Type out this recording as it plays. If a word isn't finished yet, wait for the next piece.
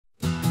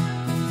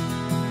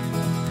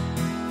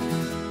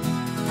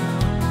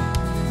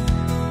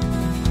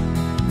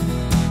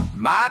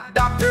My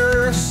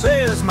doctor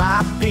says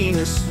my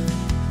penis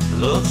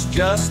looks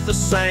just the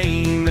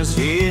same as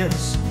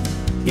his.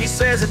 He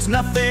says it's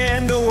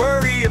nothing to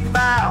worry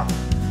about,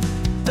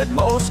 that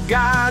most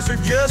guys are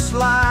just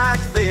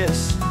like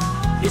this.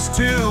 It's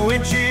 2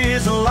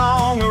 inches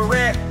long,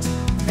 erect,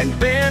 and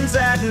bends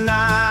at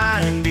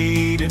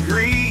 90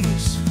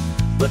 degrees.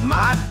 But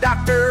my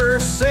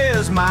doctor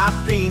says my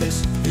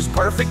penis is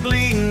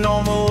perfectly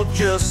normal,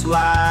 just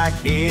like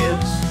his.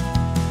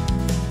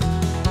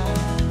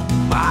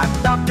 My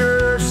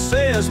doctor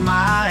says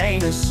my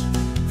anus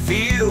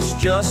feels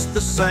just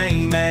the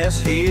same as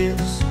his.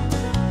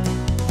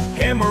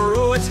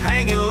 Hemorrhoids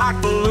hanging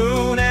like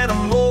balloon, and a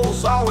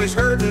mole's always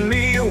hurting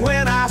me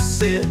when I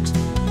sit.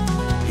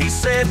 He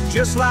said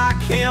just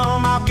like him,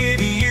 I'll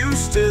get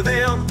used to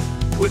them,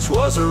 which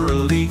was a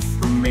relief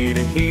for me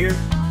to hear.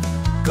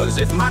 'Cause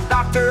if my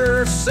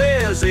doctor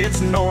says it's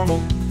normal,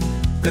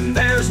 then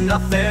there's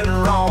nothing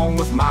wrong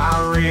with my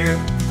rear.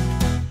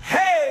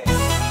 Hey!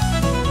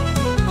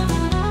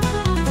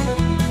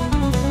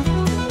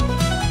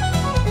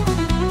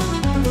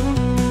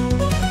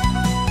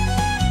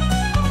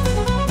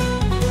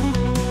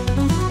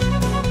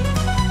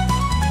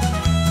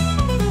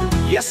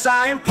 Yes,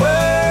 I am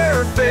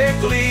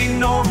perfectly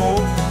normal.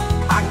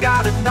 I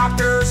got a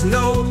doctor's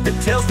note that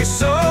tells me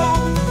so.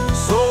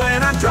 So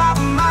when I drop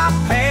my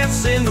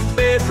pants in the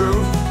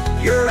bedroom,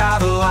 you're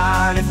out of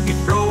line if you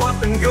throw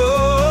up and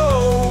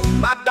go.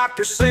 My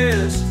doctor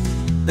says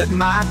that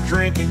my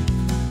drinking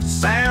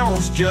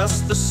sounds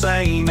just the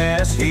same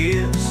as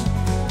his.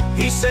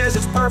 He says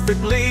it's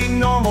perfectly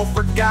normal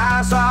for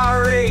guys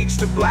our age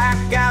to black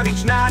out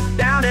each night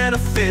down in a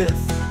fifth.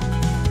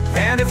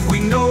 And if we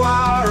know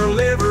our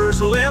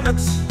liver's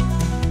limits,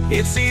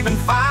 it's even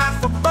fine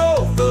for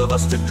both of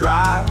us to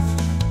drive.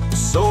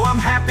 So I'm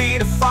happy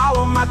to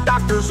follow my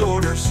doctor's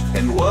orders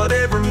and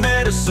whatever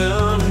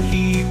medicine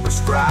he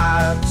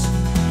prescribes.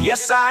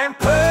 Yes, I am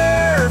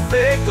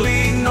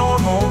perfectly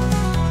normal.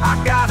 I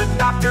got a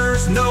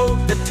doctor's note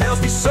that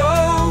tells me so.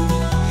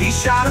 He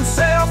shot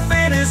himself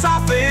in his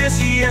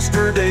office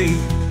yesterday,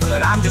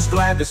 but I'm just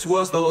glad this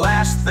was the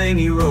last thing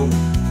he wrote.